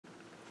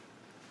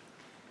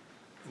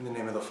In the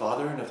name of the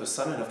Father, and of the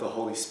Son, and of the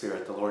Holy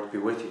Spirit, the Lord be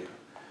with you.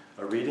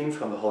 A reading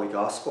from the Holy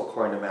Gospel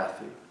according to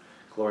Matthew.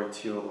 Glory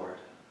to you, O Lord.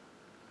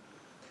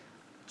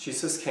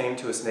 Jesus came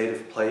to his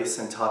native place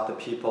and taught the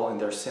people in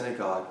their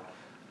synagogue.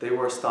 They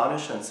were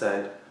astonished and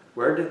said,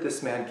 "Where did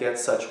this man get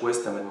such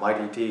wisdom and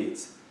mighty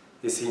deeds?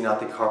 Is he not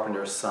the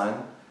carpenter's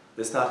son?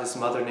 Is not his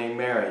mother named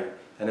Mary,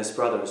 and his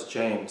brothers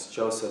James,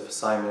 Joseph,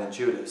 Simon, and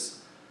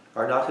Judas?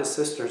 Are not his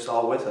sisters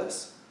all with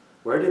us?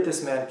 Where did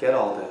this man get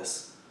all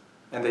this?"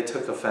 And they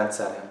took offense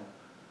at him.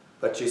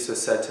 But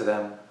Jesus said to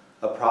them,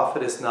 "A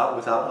prophet is not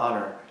without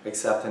honor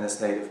except in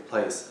his native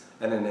place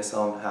and in his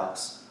own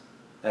house."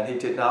 And he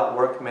did not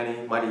work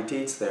many mighty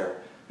deeds there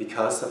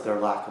because of their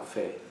lack of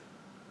faith.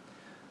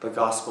 The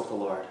Gospel of the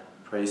Lord.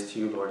 Praise to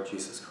you, Lord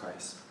Jesus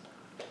Christ.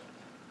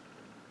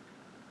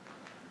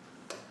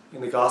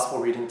 In the Gospel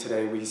reading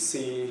today, we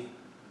see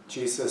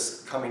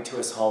Jesus coming to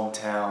his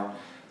hometown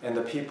and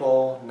the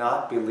people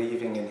not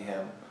believing in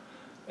him.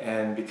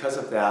 And because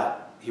of that,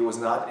 he was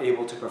not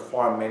able to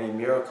perform many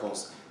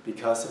miracles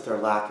because of their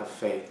lack of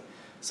faith.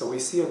 So we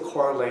see a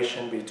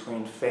correlation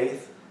between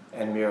faith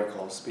and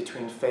miracles,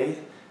 between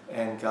faith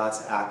and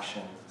God's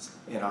actions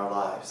in our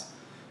lives.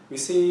 We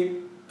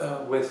see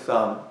with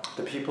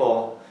the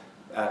people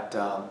at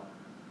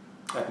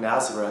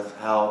Nazareth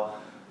how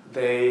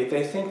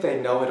they think they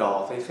know it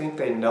all. They think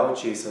they know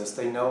Jesus.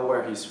 They know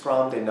where he's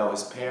from. They know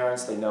his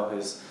parents. They know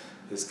his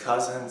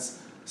cousins.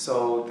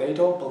 So they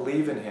don't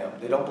believe in him.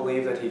 They don't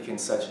believe that he can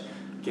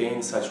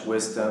gain such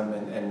wisdom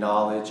and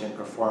knowledge and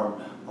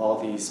perform all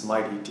these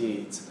mighty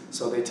deeds.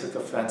 So they took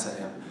offense at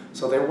him.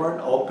 So they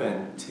weren't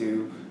open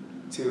to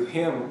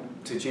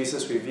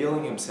Jesus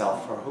revealing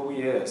himself for who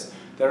he is.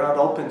 They're not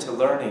open to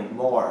learning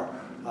more.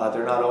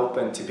 They're not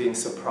open to being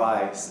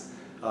surprised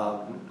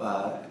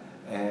by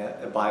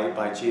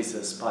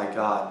Jesus, by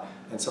God.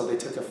 And so they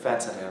took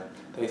offense at him.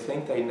 They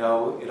think they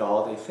know it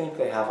all. They think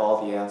they have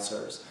all the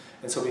answers.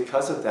 And so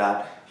because of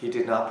that, he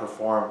did not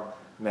perform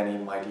many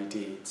mighty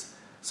deeds.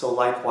 So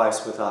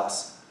likewise with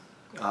us,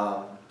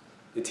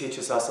 it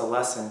teaches us a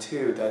lesson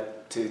too,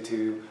 that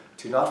to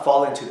not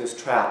fall into this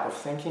trap of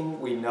thinking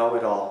we know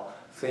it all,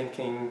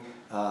 thinking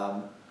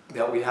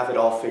that we have it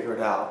all figured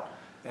out.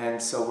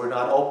 And so we're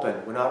not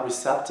open, we're not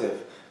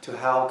receptive to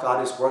how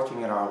God is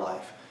working in our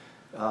life.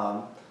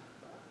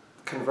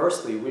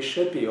 Conversely, we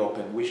should be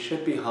open, we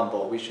should be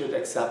humble, we should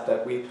accept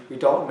that we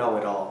don't know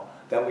it all,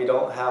 that we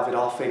don't have it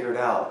all figured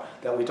out,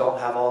 that we don't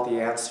have all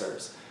the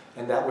answers.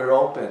 And that we're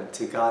open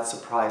to God's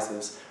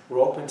surprises. We're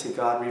open to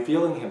God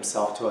revealing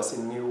himself to us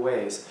in new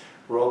ways.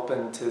 We're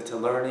open to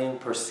learning,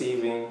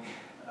 perceiving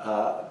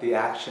the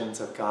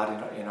actions of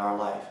God in our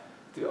life.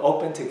 We're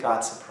open to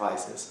God's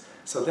surprises.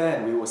 So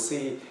then we will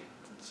see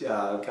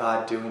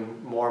God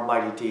doing more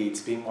mighty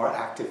deeds, being more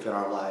active in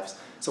our lives.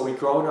 So we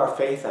grow in our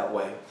faith that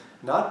way.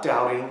 Not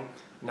doubting,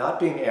 not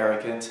being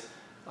arrogant,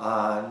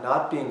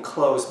 not being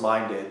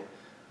closed-minded,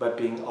 but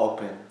being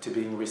open, to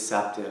being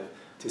receptive,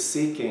 to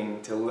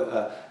seeking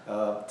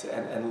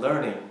and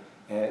learning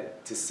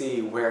to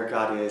see where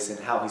God is and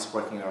how he's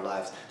working in our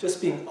lives.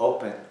 Just being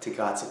open to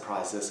God's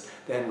surprises,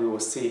 then we will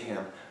see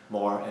him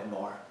more and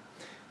more.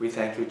 We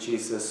thank you,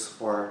 Jesus,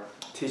 for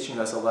teaching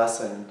us a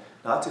lesson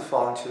not to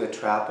fall into the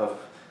trap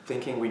of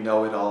thinking we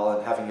know it all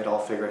and having it all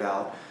figured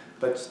out,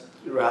 but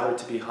rather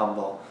to be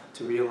humble,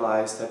 to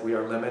realize that we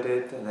are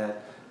limited and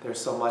that there's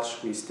so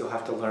much we still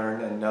have to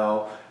learn and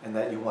know, and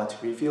that you want to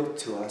reveal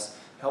to us.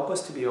 Help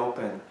us to be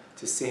open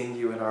to seeing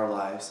you in our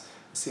lives,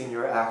 seeing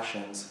your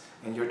actions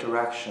and your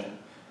direction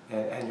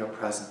and your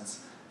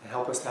presence. And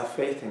help us to have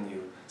faith in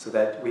you so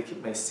that we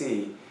may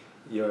see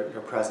your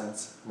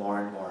presence more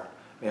and more.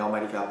 May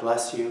Almighty God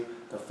bless you,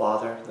 the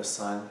Father, the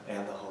Son,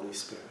 and the Holy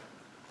Spirit.